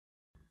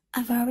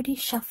I've already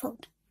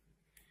shuffled,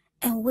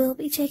 and we'll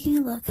be taking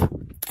a look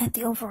at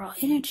the overall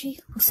energy.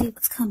 We'll see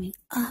what's coming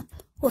up.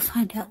 We'll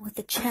find out what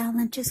the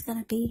challenge is going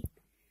to be.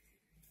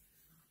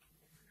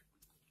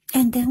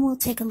 And then we'll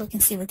take a look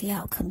and see what the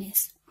outcome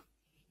is.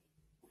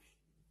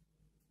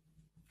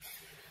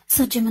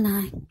 So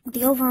Gemini,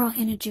 the overall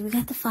energy, we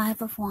got the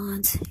Five of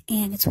Wands,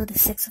 and it's with the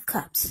Six of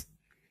Cups.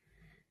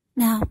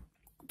 Now,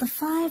 the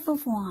Five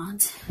of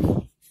Wands,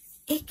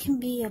 it can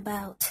be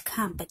about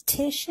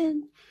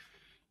competition.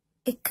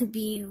 It could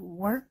be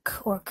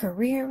work or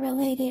career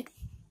related.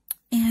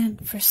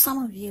 And for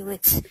some of you,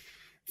 it's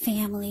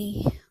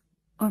family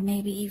or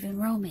maybe even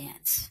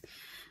romance.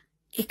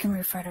 It can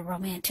refer to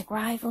romantic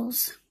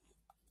rivals.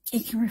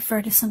 It can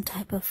refer to some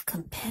type of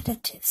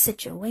competitive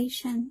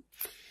situation.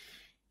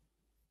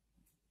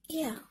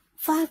 Yeah,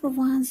 Five of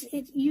Wands,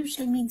 it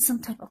usually means some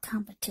type of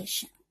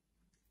competition.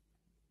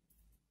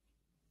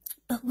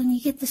 But when you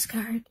get this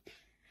card,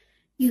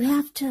 you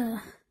have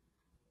to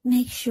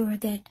make sure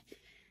that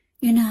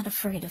you're not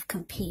afraid of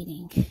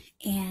competing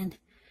and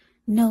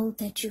know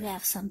that you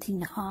have something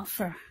to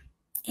offer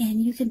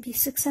and you can be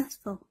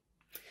successful.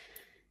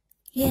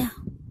 Yeah.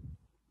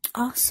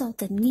 Also,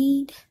 the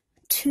need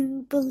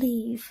to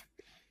believe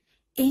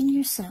in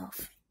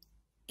yourself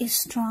is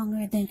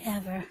stronger than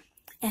ever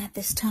at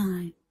this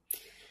time.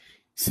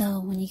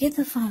 So when you get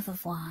the Five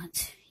of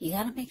Wands, you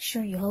got to make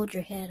sure you hold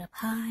your head up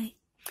high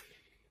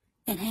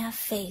and have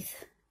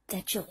faith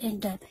that you'll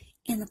end up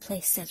in the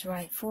place that's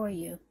right for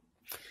you.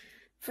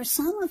 For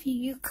some of you,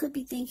 you could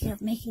be thinking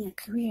of making a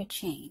career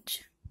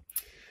change.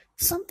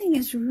 Something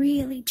is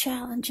really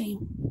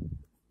challenging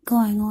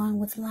going on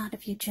with a lot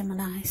of you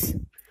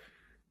Geminis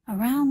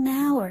around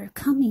now or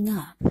coming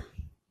up,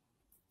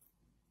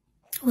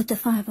 with the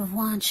Five of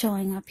Wands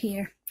showing up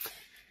here.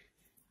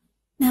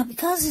 Now,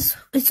 because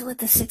it's with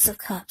the Six of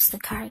Cups, the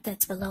card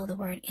that's below the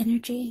word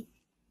energy,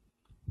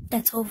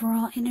 that's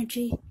overall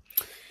energy,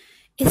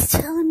 it's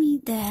telling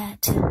me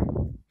that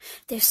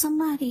there's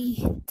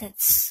somebody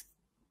that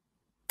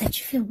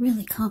you feel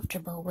really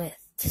comfortable with.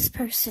 This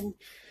person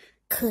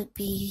could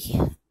be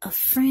a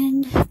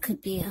friend,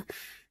 could be a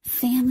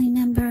family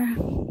member,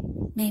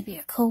 maybe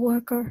a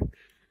coworker,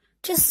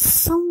 just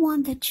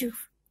someone that you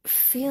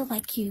feel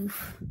like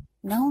you've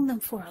known them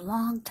for a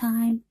long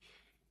time,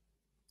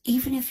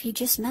 even if you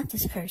just met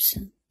this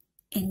person,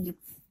 and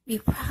you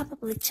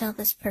probably tell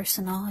this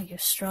person all your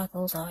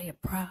struggles, all your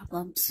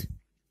problems.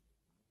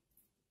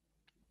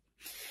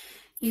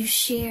 You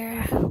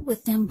share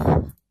with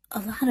them a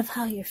lot of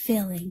how you're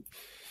feeling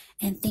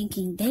and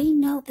thinking they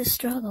know the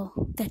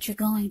struggle that you're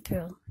going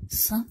through.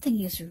 Something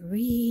is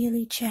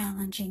really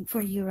challenging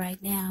for you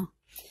right now,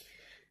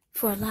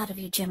 for a lot of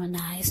you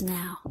Geminis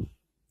now,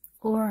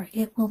 or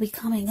it will be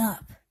coming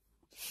up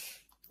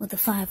with the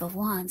Five of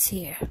Wands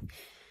here.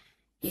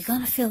 You're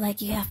going to feel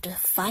like you have to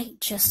fight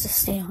just to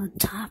stay on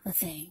top of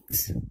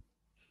things.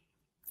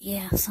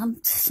 Yeah, some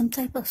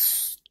type of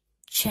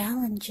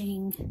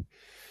challenging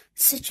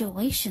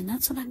situation.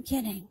 That's what I'm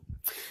getting.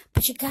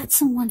 But you got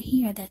someone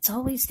here that's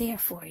always there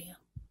for you.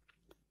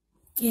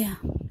 Yeah.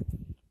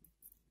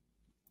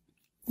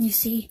 You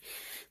see,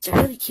 it's a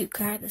really cute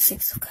card, the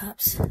Six of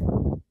Cups.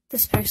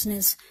 This person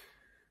is,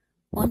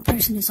 one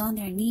person is on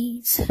their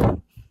knees,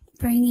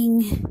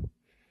 bringing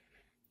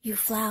you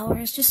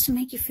flowers just to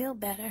make you feel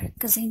better,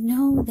 because they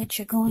know that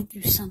you're going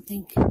through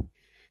something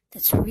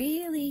that's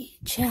really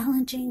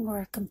challenging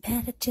or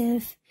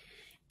competitive,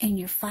 and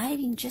you're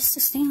fighting just to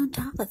stay on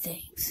top of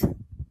things.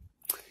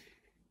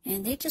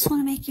 And they just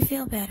want to make you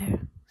feel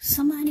better.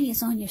 Somebody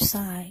is on your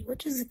side,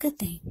 which is a good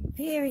thing,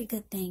 very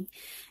good thing.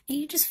 And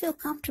you just feel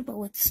comfortable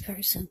with this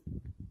person.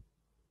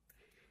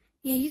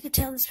 Yeah, you could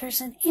tell this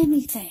person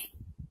anything.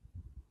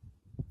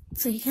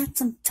 So you got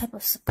some type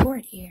of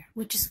support here,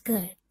 which is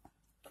good.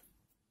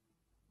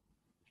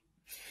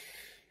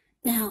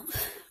 Now,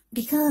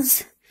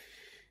 because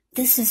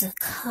this is a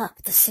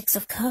cup, the Six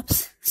of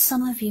Cups,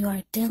 some of you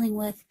are dealing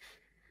with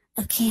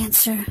a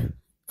Cancer,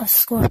 a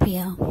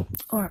Scorpio,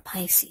 or a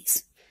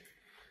Pisces.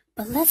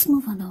 But let's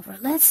move on over.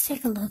 Let's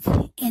take a look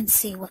and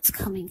see what's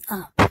coming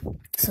up.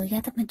 So we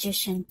got the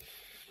Magician,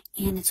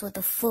 and it's with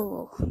the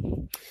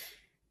Fool.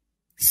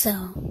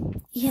 So,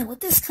 yeah, with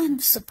this kind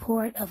of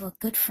support of a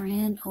good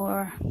friend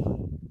or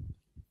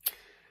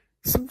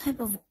some type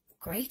of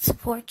great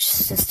support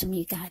system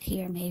you got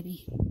here,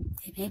 maybe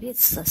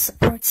it's a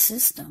support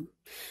system.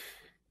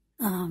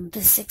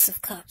 The Six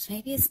of Cups.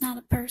 Maybe it's not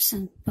a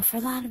person, but for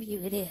a lot of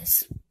you it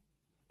is.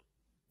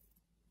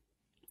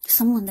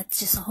 Someone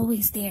that's just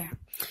always there.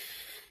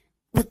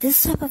 With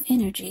this type of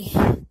energy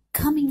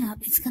coming up,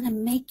 it's going to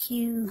make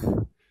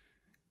you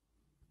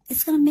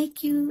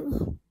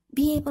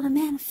be able to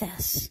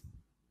manifest.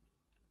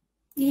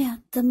 Yeah,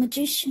 the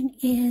Magician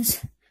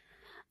is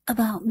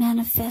about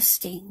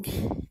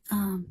manifesting.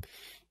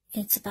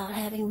 It's about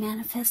having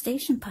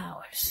manifestation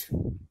powers.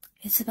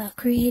 It's about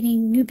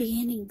creating new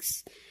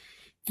beginnings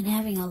and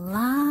having a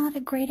lot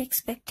of great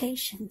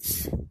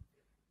expectations.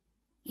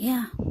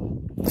 Yeah,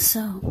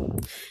 so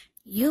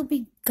you'll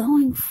be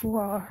going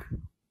for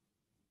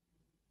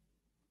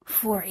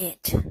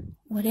it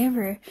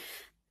whatever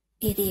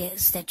it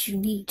is that you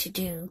need to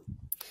do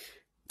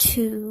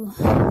to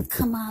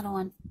come out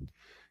on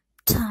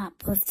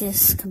top of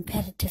this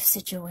competitive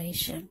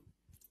situation.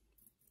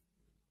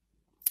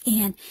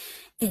 And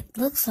it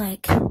looks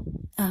like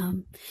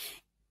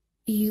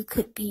you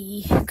could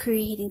be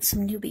creating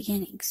some new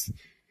beginnings,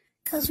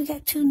 because we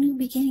got two new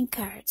beginning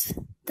cards,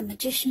 the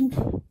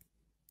Magician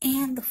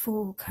and the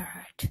Fool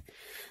card.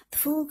 The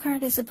Fool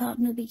card is about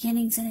new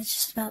beginnings, and it's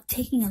just about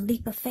taking a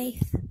leap of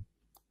faith,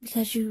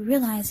 because you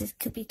realize it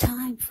could be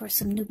time for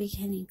some new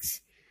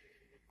beginnings.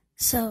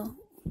 So,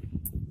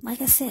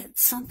 like I said,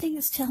 something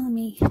is telling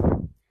me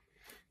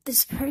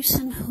this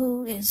person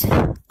who is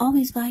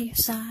always by your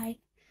side,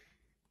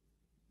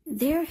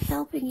 they're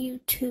helping you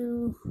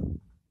to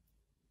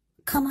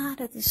come out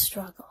of this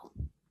struggle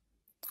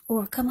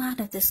or come out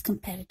of this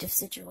competitive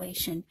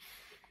situation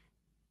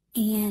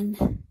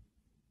and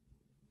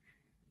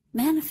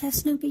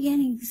manifest new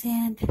beginnings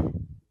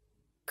and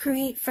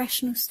create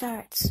fresh new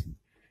starts.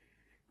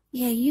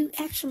 Yeah, you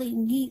actually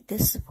need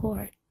this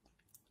support.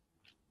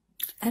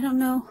 I don't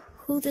know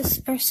who this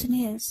person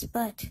is,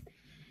 but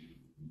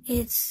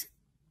it's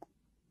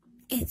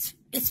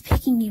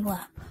picking you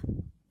up,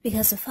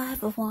 because the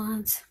Five of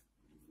Wands,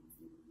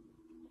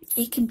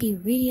 it can be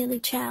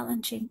really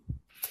challenging,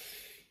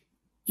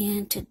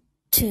 and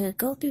to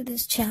go through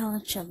this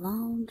challenge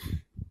alone,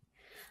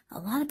 a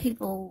lot of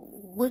people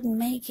wouldn't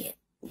make it,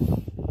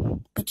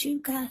 but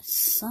you got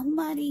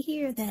somebody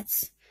here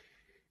that's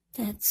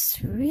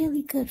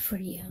really good for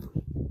you,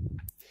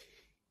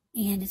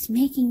 and it's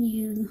making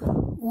you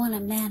want to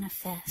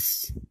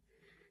manifest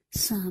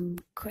some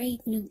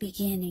great new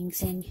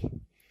beginnings, and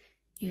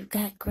you've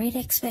got great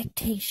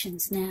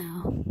expectations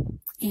now.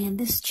 And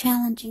this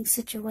challenging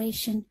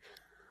situation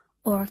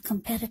or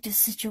competitive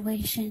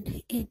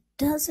situation, it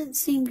doesn't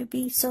seem to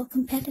be so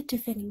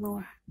competitive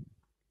anymore.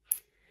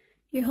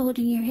 You're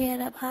holding your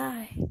head up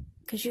high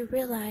because you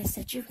realize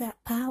that you've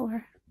got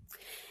power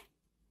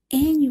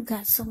and you've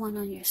got someone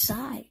on your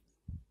side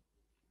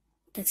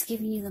that's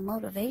giving you the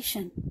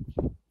motivation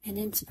and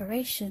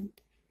inspiration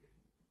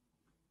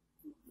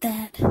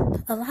that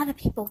a lot of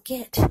people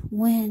get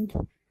when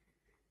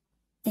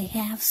they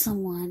have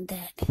someone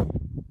that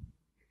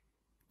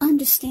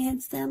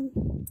understands them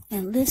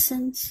and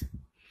listens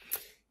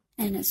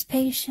and is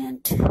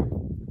patient,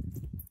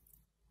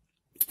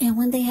 and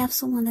when they have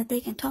someone that they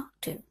can talk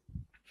to.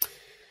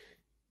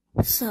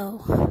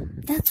 So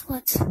that's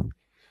what's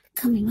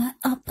coming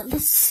up. But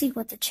let's see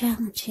what the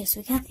challenge is.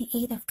 We got the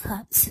Eight of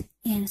Cups,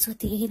 and it's with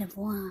the Eight of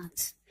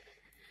Wands.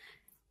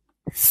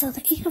 So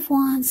the Eight of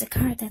Wands, the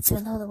card that's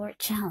below the word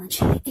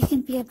challenge, it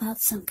can be about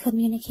some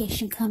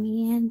communication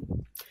coming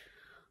in,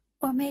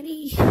 or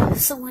maybe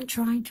someone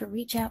trying to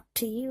reach out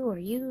to you or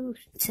you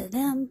to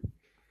them.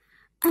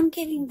 I'm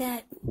getting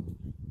that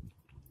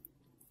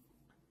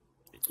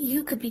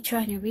you could be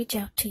trying to reach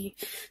out to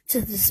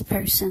this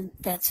person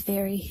that's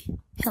very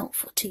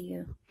helpful to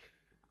you.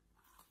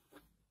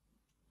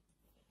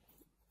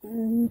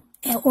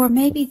 Or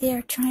maybe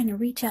they're trying to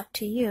reach out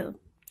to you.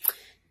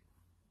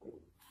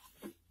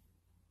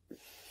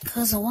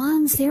 Because the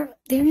Wands, they're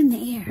in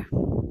the air.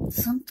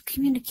 Some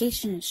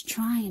communication is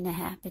trying to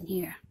happen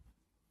here.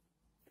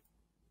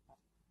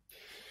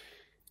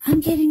 I'm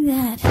getting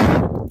that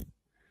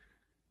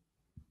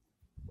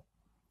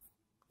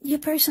your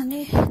person,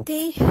 they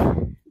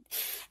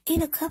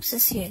Eight of Cups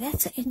is here.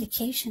 That's an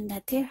indication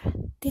that they're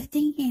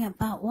thinking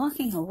about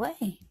walking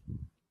away.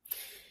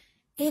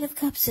 Eight of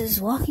Cups is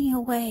walking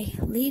away,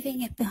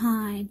 leaving it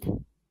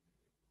behind.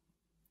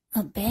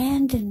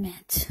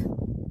 Abandonment.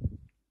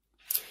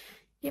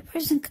 Your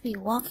person could be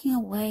walking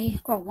away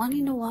or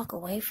wanting to walk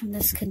away from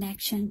this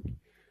connection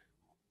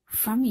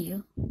from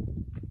you.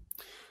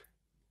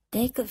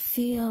 They could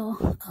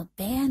feel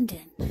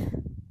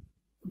abandoned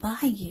by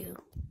you.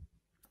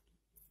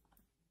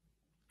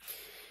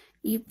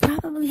 You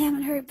probably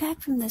haven't heard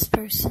back from this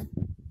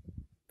person.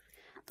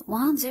 The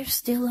Wands are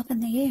still up in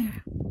the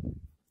air.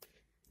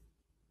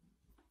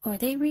 Or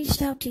they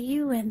reached out to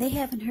you and they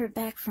haven't heard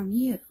back from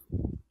you.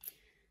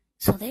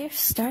 So they're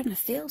starting to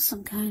feel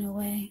some kind of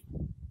way.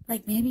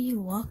 Like maybe you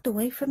walked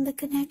away from the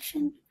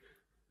connection.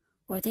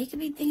 Or they could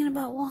be thinking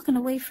about walking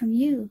away from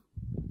you.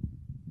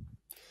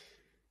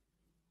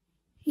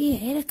 Yeah,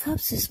 Eight of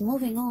Cups is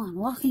moving on,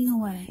 walking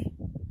away.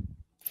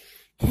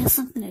 It has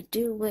something to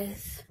do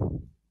with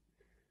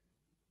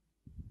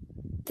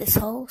this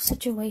whole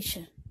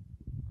situation.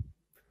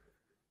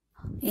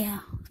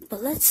 Yeah,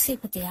 but let's see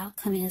what the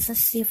outcome is.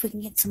 Let's see if we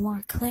can get some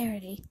more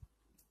clarity.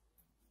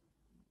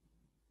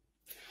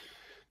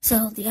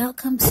 So the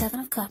outcome, Seven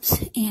of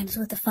Cups, ends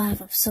with the Five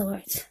of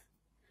Swords.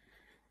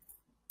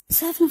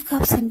 Seven of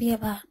Cups can be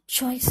about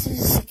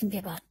choices. It can be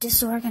about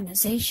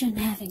disorganization,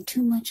 having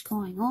too much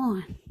going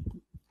on.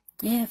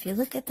 Yeah, if you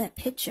look at that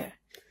picture,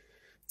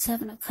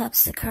 Seven of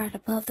Cups, the card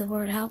above the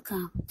word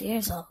outcome,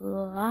 there's a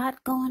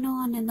lot going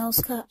on in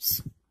those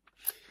cups.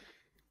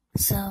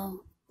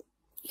 So,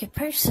 your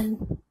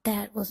person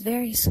that was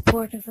very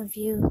supportive of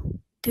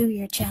you through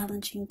your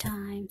challenging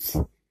times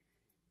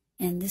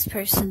And this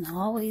person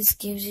always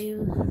gives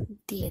you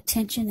the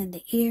attention and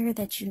the ear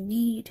that you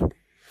need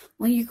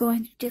when you're going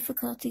through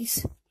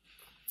difficulties.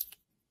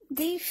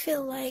 They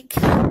feel like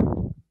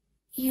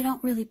you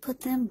don't really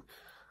put them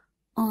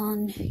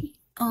on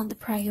the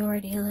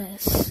priority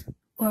list,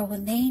 or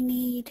when they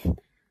need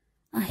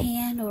a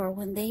hand, or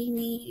when they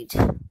need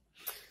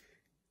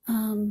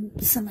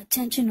some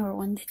attention, or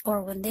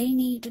when they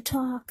need to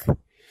talk.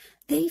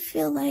 They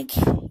feel like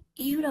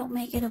you don't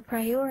make it a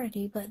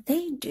priority, but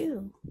they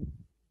do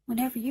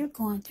whenever you're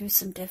going through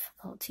some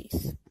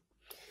difficulties.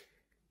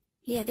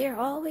 Yeah, they're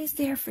always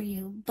there for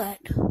you, but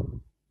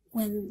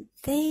when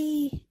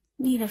they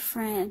need a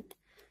friend,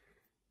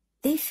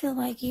 they feel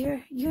like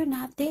you're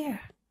not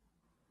there.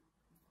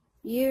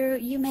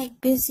 You make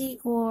busy,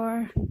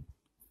 or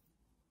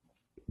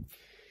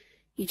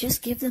you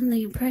just give them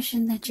the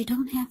impression that you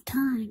don't have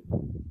time.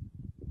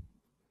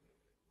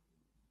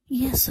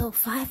 Yeah, so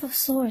 5 of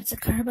Swords, a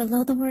card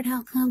below the word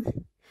outcome,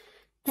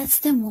 that's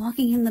them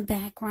walking in the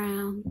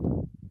background.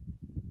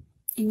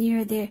 And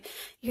you're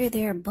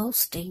there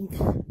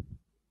boasting,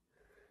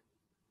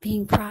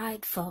 being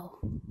prideful,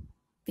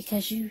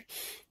 because you're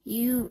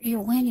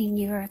winning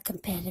your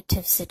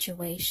competitive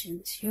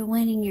situations. You're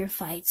winning your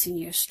fights and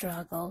your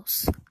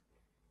struggles.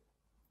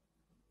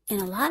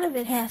 And a lot of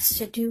it has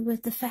to do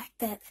with the fact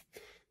that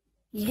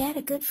you had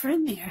a good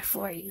friend there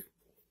for you.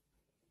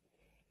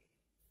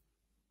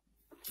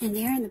 And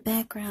they're in the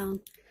background,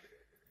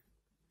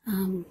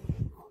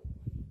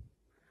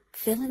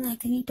 feeling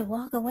like they need to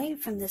walk away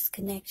from this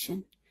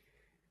connection,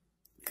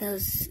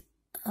 because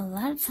a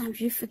lot of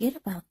times you forget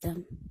about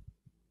them.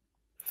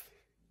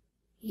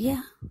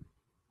 Yeah,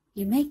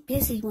 you make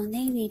busy when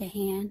they need a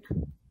hand,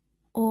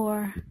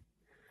 or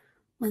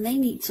when they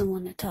need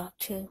someone to talk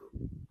to.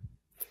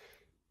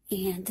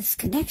 And this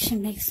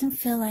connection makes them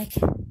feel like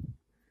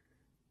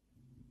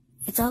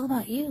it's all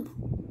about you.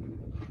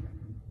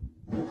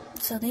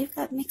 So they've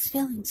got mixed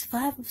feelings.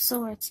 5 of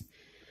Swords,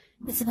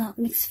 it's about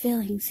mixed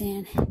feelings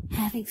and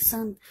having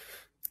some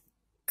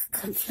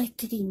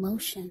conflicted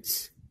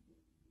emotions.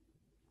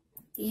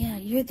 Yeah,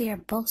 you're there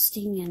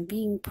boasting and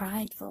being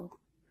prideful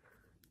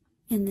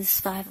in this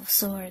 5 of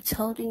Swords,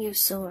 holding your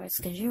swords,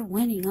 because you're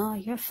winning all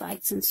your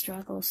fights and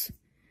struggles,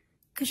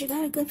 because you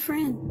got a good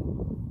friend.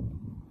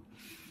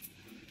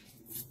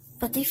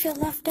 But they feel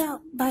left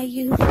out by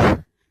you,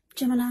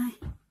 Gemini.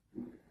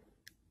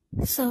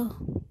 So,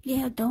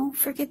 yeah, don't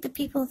forget the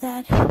people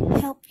that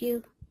help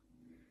you.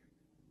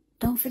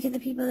 Don't forget the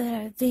people that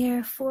are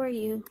there for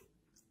you,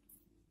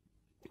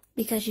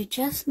 because you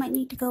just might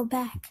need to go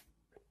back.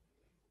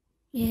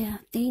 Yeah,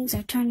 things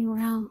are turning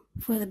around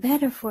for the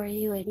better for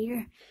you, and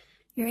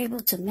you're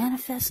able to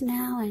manifest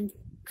now and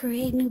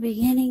create new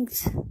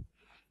beginnings.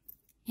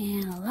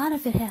 And a lot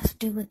of it has to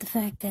do with the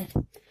fact that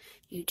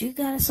you do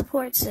got a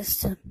support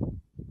system.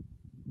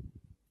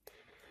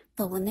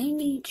 But when they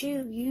need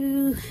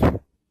you,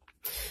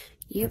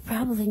 you're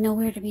probably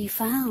nowhere to be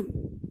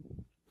found.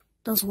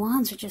 Those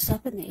wands are just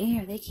up in the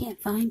air. They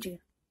can't find you.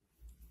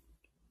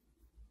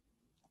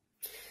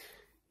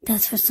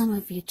 That's for some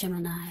of you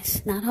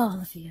Geminis, not all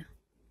of you.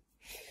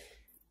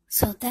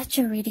 So that's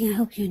your reading. I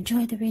hope you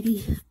enjoyed the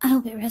reading. I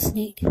hope it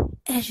resonated.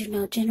 As you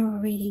know, general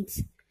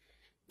readings,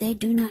 they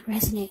do not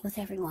resonate with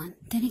everyone.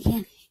 Then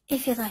again,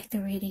 if you like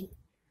the reading,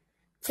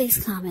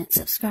 please comment,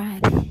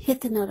 subscribe,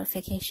 hit the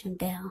notification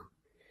bell.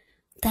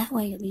 That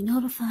way you'll be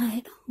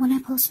notified when I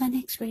post my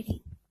next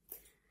reading.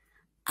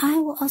 I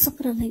will also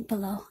put a link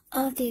below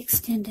of the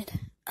extended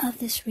of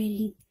this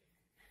reading,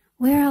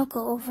 where I'll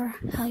go over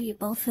how you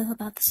both feel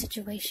about the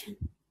situation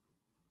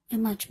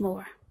and much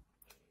more.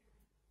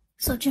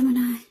 So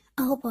Gemini,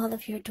 I hope all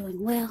of you are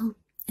doing well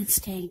and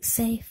staying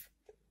safe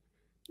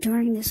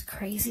during this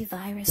crazy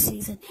virus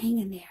season. Hang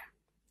in there.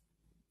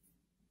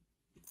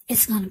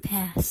 It's going to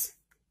pass,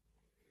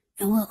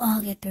 and we'll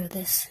all get through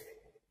this.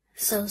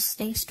 So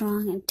stay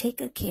strong and take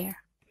good care.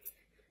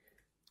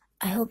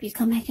 I hope you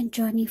come back and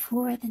join me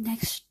for the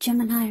next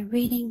Gemini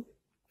reading,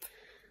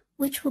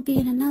 which will be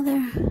in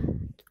another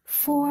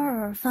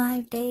 4 or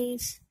 5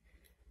 days.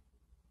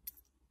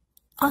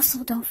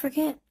 Also, don't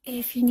forget,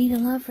 if you need a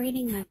love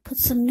reading, I put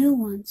some new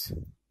ones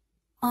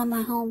on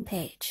my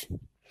homepage.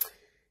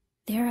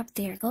 They're up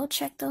there. Go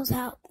check those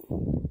out.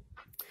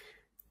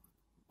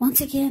 Once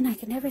again, I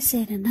can never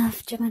say it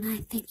enough,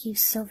 Gemini, thank you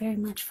so very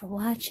much for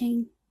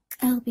watching.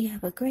 I hope you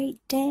have a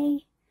great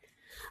day.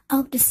 I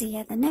hope to see you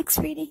at the next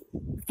reading,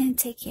 and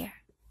take care.